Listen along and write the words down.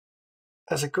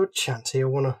there's a good chance he'll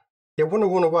want to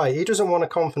run away. He doesn't want to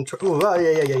concentrate. Oh,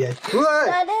 yeah.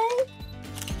 Daddy?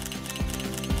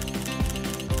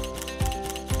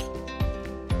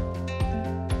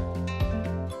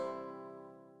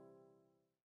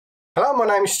 Hello, my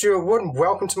name is Stewart Wood and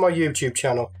welcome to my YouTube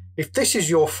channel. If this is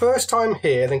your first time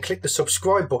here, then click the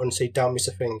subscribe button so you don't miss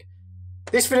a thing.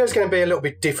 This video is going to be a little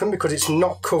bit different because it's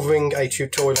not covering a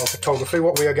tutorial on photography.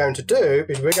 What we are going to do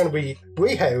is we're going to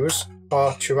rehouse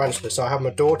our tarantulas. So I have my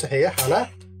daughter here, Hannah.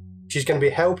 She's going to be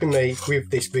helping me with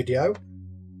this video.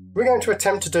 We're going to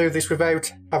attempt to do this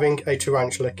without having a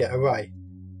tarantula get away.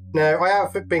 Now, I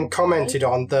have been commented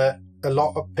on that a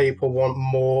lot of people want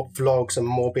more vlogs and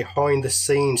more behind the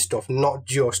scenes stuff, not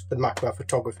just the macro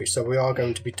photography. So we are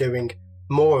going to be doing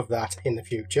more of that in the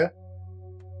future.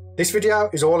 This video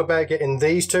is all about getting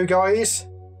these two guys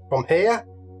from here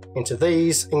into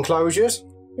these enclosures.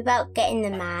 Without getting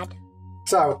them mad.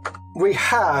 So we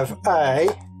have a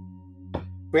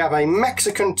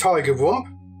Mexican tiger rump,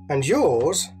 and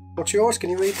yours, what's yours? Can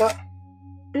you read that?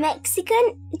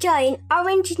 Mexican giant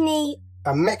orange knee.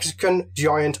 A Mexican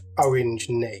giant orange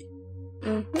knee.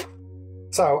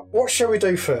 So what shall we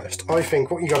do first? I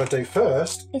think what you got to do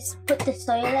first is put the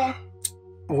soil in.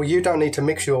 Well, you don't need to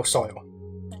mix your soil.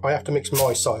 I have to mix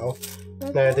my soil.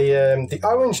 Now the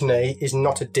orange knee is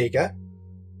not a digger.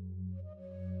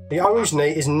 The orange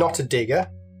knee is not a digger.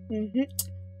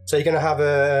 So you're going to have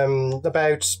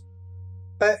about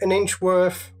an inch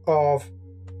worth of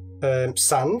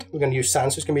sand. We're going to use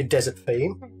sand, so it's going to be a desert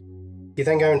theme. You're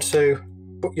then going to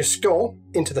put your skull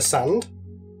into the sand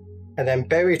and then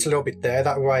bury it a little bit there.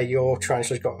 That way your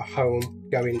tarantula's got a home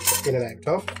going in and out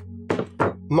of.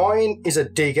 Mine is a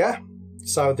digger,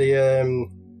 so the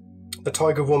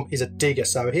tiger rump is a digger,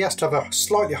 so he has to have a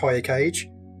slightly higher cage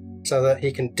so that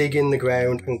he can dig in the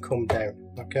ground and come down.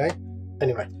 Okay,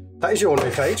 anyway, that is your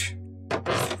new cage.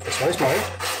 This one is mine.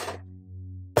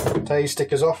 Take your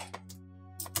stickers off.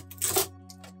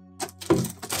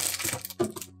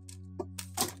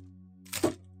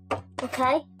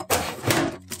 Okay.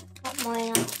 Got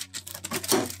mine on.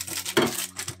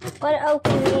 Gotta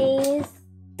open these.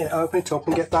 Yeah, open it up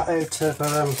and get that out of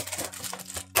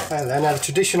out there. Now the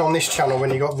tradition on this channel when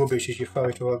you got rubbish is you throw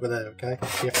it over there, okay?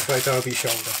 You have to throw it over your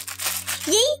shoulder.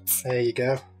 Yeet! There you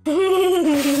go.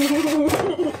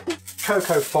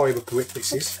 Cocoa fibre brick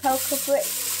this is. Cocoa brick.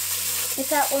 Is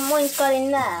that what mine's got in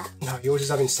there? No, yours is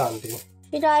having sand in.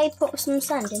 Should I put some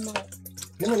sand in mine?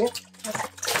 In a minute. Okay.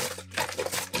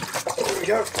 There we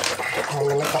go. I'm going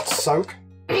to let that soak.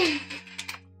 Down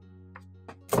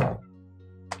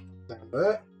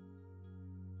there.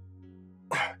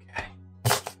 Okay.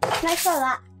 Can I throw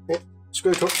that? Yeah.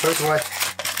 Screw it up, throw it away.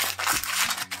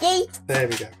 Yeet! There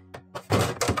we go.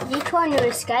 You trying to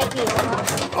escape you?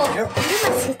 Oh, Yep. you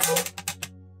must hit it.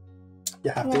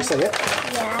 You happy to see it?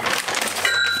 Yeah.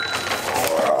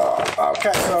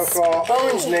 Okay, so for our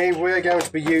orange knee, we're going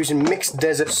to be using mixed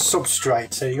desert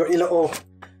substrate. So you've got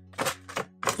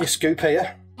your scoop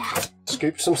here. Yeah.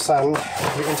 Scoop some sand,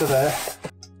 put it into there.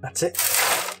 That's it.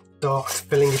 Start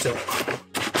filling it up.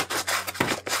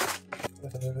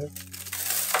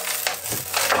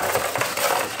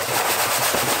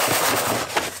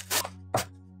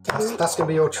 That's going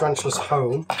to be your tarantula's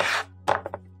home.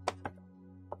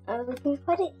 Oh, we can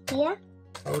put it here.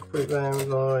 I would put it round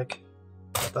like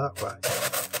that way.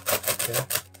 Okay.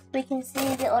 We can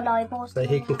see little eyeballs. So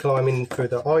he can climb in through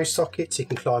the eye sockets, he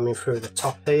can climb in through the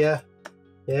top here.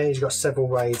 Yeah, he's got several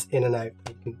ways in and out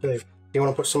that he can do. You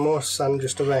want to put some more sand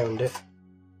just around it.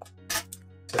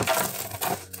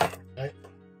 Okay.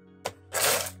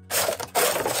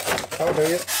 I'll do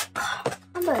it.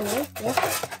 I'm going to use this.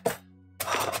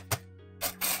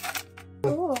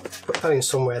 Put that in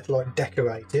somewhere to like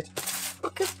decorate it. We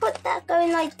could put that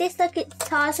going like this, like it's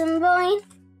Tarzan vine.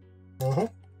 You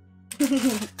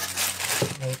can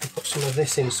put some of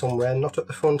this in somewhere, not at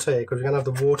the front here, because we're going to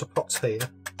have the water pots here.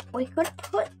 We could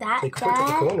put that You could there. put it at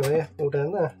the corner here, all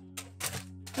down there.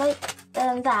 Like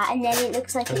that, and then it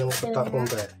looks like And then we'll it's put doing that one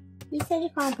there. You said you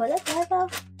can't put it there though.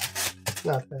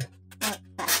 No, there. Like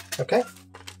that. Okay?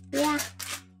 Yeah.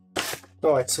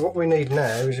 Right, so what we need now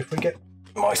is if we get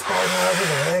my spider over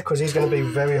there, because he's going to be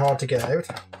very hard to get out.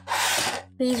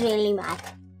 He's really mad.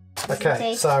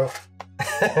 Okay, so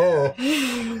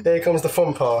here comes the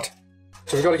fun part.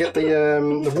 So we've got to get the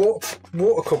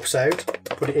water cups out,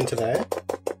 put it into there.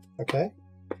 Okay?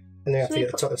 And then we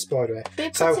have to get the spider out. Should we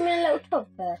put him in a little tub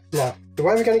first? Now, the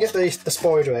way we're going to get the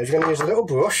spider out is we're going to use a little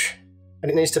brush,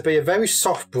 and it needs to be a very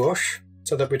soft brush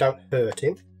so that we don't hurt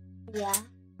him. Yeah.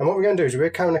 And what we're going to do is we're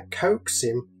going to coax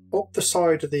him up the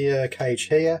side of the cage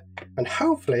here, and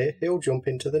hopefully he'll jump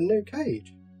into the new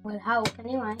cage. Well, help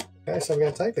anyway. Okay, so we're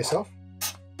going to take this off.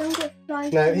 Don't get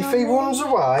flies. Now, if he runs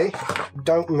away,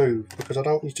 don't move because I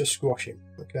don't need to squash him.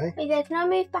 Okay. Wait there, can I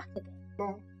move back a bit?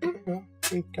 No,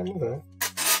 you can move there.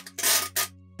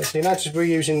 So you notice we're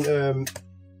using, I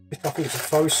think it's a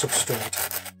faux substrate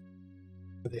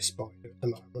for this spider at the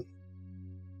moment.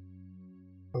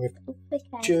 And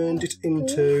we've churned it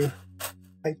into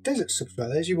a desert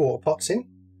substrate. There's your water pots in.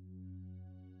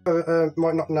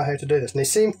 Might not know how to do this. And you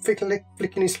see him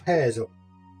flicking his hairs up.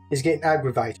 He's getting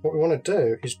aggravated. What we want to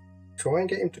do is try and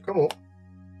get him to come up.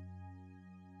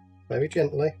 Very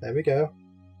gently. There we go.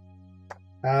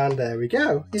 And there we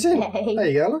go. He's in. Yay. There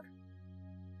you go, look.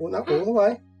 Well, no, all the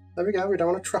way. There we go. We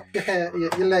don't want to trap your hair,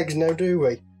 your legs now, do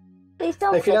we? Please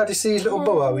don't. Now, if you notice his little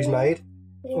burrow he's made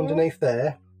underneath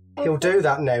there, he'll do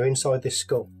that now inside this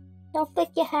skull. Don't flick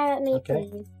your hair at me, Okay.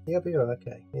 please. He'll be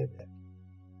okay. He'll be okay.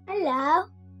 Hello.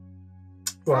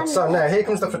 Right, so now here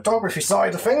comes the photography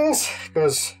side of things,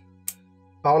 because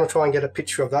I want to try and get a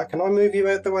picture of that. Can I move you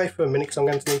out the way for a minute, because I'm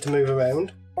going to need to move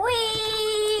around.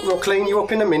 Whee! We'll clean you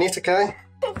up in a minute, okay?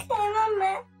 Okay,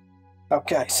 Mama.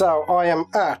 Okay, so I am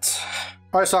at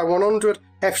ISO 100,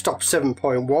 f-stop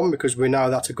 7.1, because we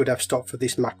know that's a good f-stop for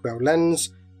this macro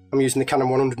lens. I'm using the Canon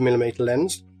 100mm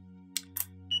lens.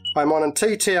 I'm on a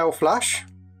TTL flash,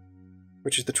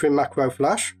 which is the trim macro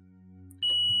flash.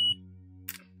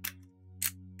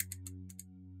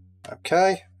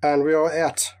 Okay, and we are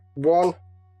at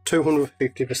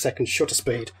 1/250 of a second shutter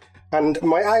speed. And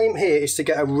my aim here is to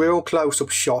get a real close-up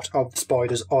shot of the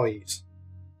spider's eyes.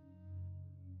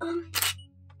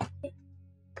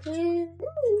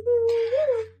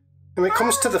 When it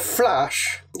comes to the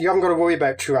flash, you haven't got to worry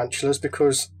about tarantulas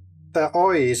because their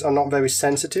eyes are not very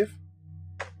sensitive.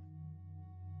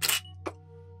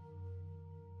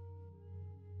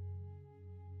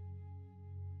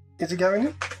 Is he going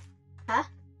in? Huh?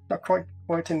 Not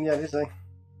quite in yet, is he?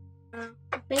 I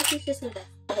think he's just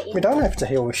investigating. We don't have to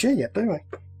heal the shear yet, do we?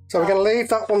 So we're going to leave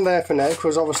that one there for now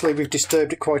because obviously we've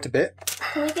disturbed it quite a bit.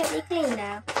 Can we get me clean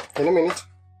now? In a minute.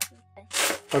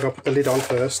 Okay. I've got to put the lid on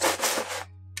first.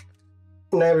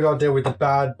 Now we've got to deal with the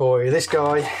bad boy. This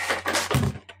guy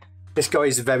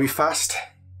is very fast.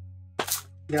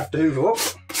 You have to hoover up.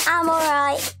 I'm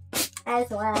alright as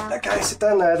well. Okay, sit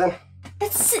down there then.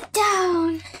 Let's sit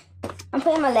down. I'm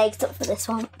putting my legs up for this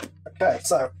one. Okay,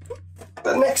 so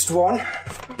the next one.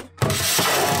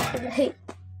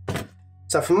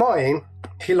 So for mine,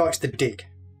 he likes to dig.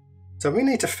 So we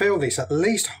need to fill this at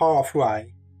least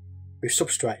halfway with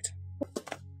substrate.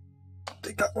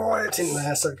 Stick that right in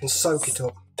there so it can soak it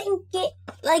up. Think it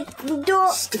like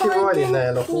don't Stick it right in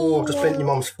there, look. Oh, just bent your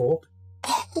mum's fork.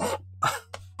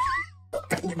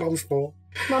 Bent your mum's fork.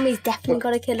 Mummy's definitely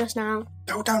got to kill us now.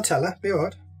 Oh, don't tell her. Be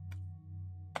alright.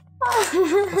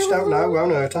 She don't know,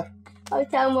 won't hurt her. I'll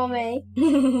tell Mummy.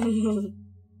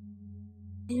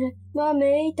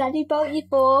 Mummy, Daddy broke your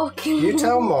fork. You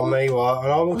tell Mummy what,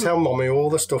 and I will tell Mummy all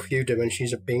the stuff you do, and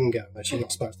she's a bingo that she's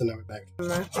not supposed to know about.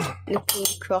 Looking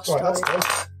cross. Right, that's done.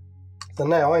 So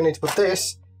now I need to put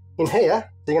this in here.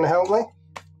 Are you going to help me?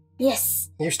 Yes.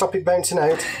 You stop it bouncing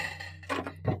out.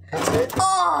 That's it.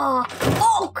 Oh!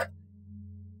 Fork!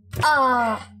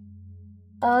 Ah!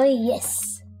 Oh,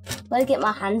 yes. I'll get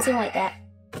my hands in like that.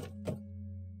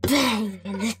 Bang!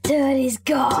 And the dirt is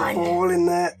gone. All in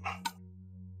there.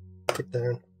 Put it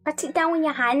down. Put it down with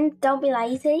your hand. Don't be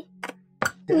lazy.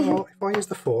 You know, if I use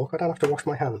the fork, I don't have to wash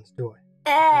my hands, do I?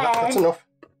 That's enough.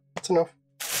 That's enough.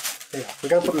 Yeah, we're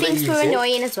going to put leaves Things were in.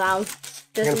 annoying as well.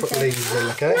 We're going to put leaves in,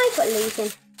 okay? Can I put leaves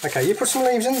in? Okay, you put some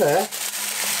leaves in there.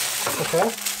 Okay.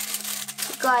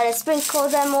 Gotta sprinkle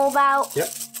them all about. Yep.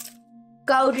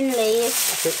 Golden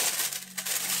leaves. That's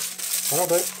it.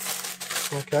 That'll do.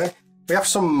 Okay. We have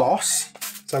some moss,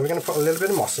 so we're going to put a little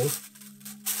bit of moss in.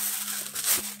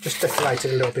 Just decorate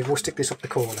it a little bit. We'll stick this up the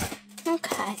corner.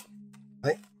 Okay.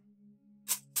 Right.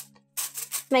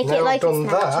 Make Now it like I've done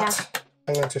it's that, nature.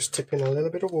 I'm going to just tip in a little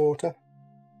bit of water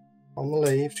on the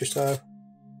leaves, just so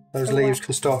those leaves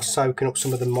can start soaking up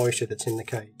some of the moisture that's in the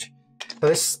cage. So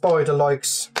this spider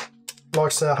likes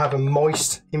to have a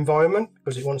moist environment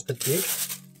because it wants to dig.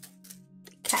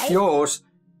 Okay. Yours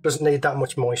doesn't need that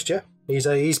much moisture.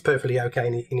 He's perfectly okay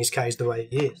in his cage the way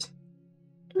he is.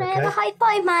 Can I have a high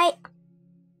five, mate?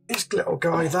 This little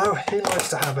guy though, he likes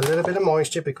to have a little bit of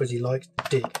moisture because he likes to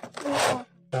dig. Okay.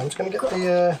 So I'm just going to get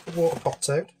the water pots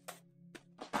out.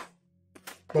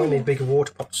 Might need bigger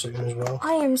water pots soon as well.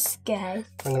 I am scared.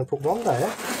 I'm going to put one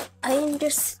there. I am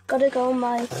just gotta go on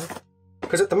my.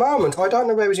 Because at the moment, I don't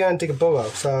know where he's going to dig a burrow,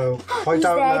 so I He's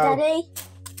don't there, know. Daddy.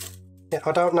 Yeah,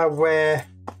 I don't know where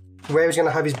he's going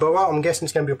to have his burrow. I'm guessing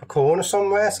it's going to be up a corner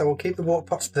somewhere, so we'll keep the water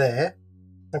pots there.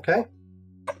 Okay.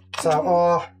 So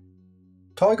our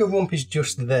tiger rump is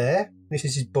just there. This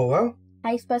is his burrow. How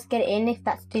are you supposed to get it in if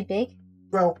that's too big?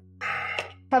 Well,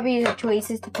 probably the choice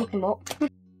is to pick him up.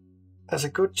 There's a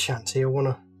good chance he'll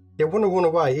wanna run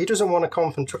away. He doesn't want to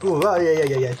concentrate. Oh,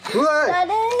 yeah.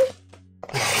 Daddy,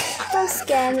 don't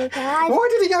scare me, Dad. Why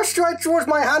did he go straight towards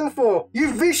my hand for?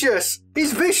 You vicious!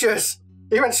 He's vicious!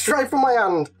 He went straight for my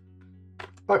hand.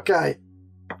 Okay.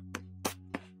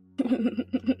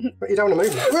 But you don't want to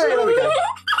move now. There we go.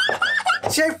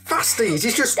 See how fast he is?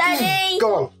 He's just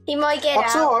gone. He might get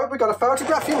That's out. alright, we've got to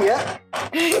photograph him yet.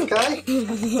 Okay.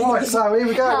 Right, so here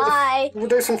we go. Hi. We'll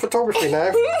do some photography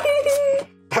now.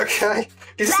 Okay.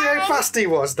 Did you see how fast he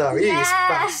was though? He is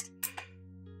fast.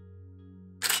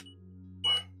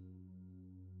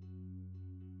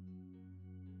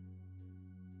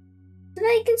 So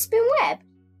they can spin web?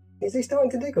 Is he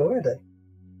starting to dig already?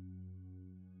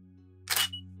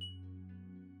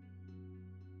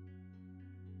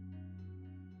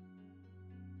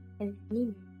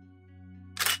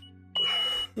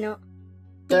 No.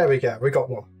 There we go, we got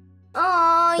one.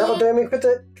 Oh, That'll do me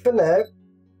for now.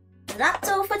 That's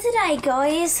all for today,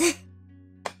 guys.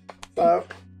 So,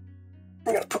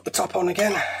 I'm going to put the top on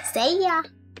again. See ya.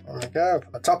 There we go,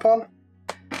 put the top on.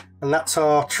 And that's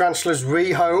our tarantulas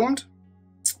rehomed.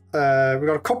 We've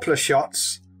got a couple of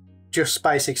shots, just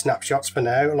basic snapshots for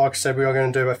now. Like I said, we are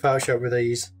going to do a photo shoot with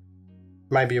these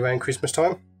maybe around Christmas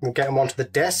time. We'll get them onto the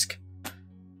desk.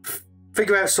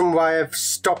 Figure out some way of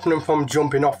stopping them from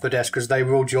jumping off the desk, because they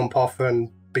will jump off and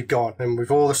be gone. And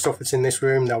with all the stuff that's in this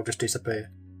room, they'll just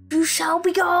disappear. You shall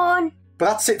be gone. But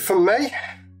that's it from me.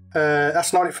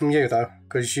 That's not it from you though,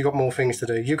 because you got more things to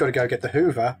do. You've got to go get the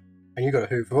Hoover, and you've got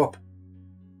to Hoover up.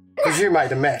 Because you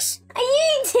made a mess.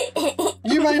 You did.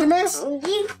 You made a mess.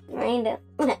 You made it.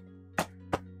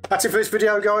 That's it for this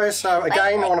video, guys. So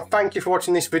again, I want to thank you for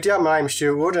watching this video. My name is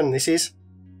Stewart, and this is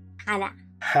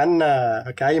Hannah.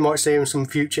 Okay, you might see in some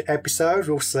future episodes.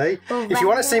 We'll see. If you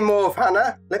want to see more of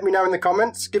Hannah, let me know in the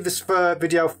comments. Give this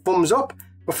video a thumbs up.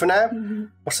 But for now,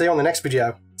 I'll see you on the next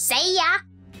video. See ya.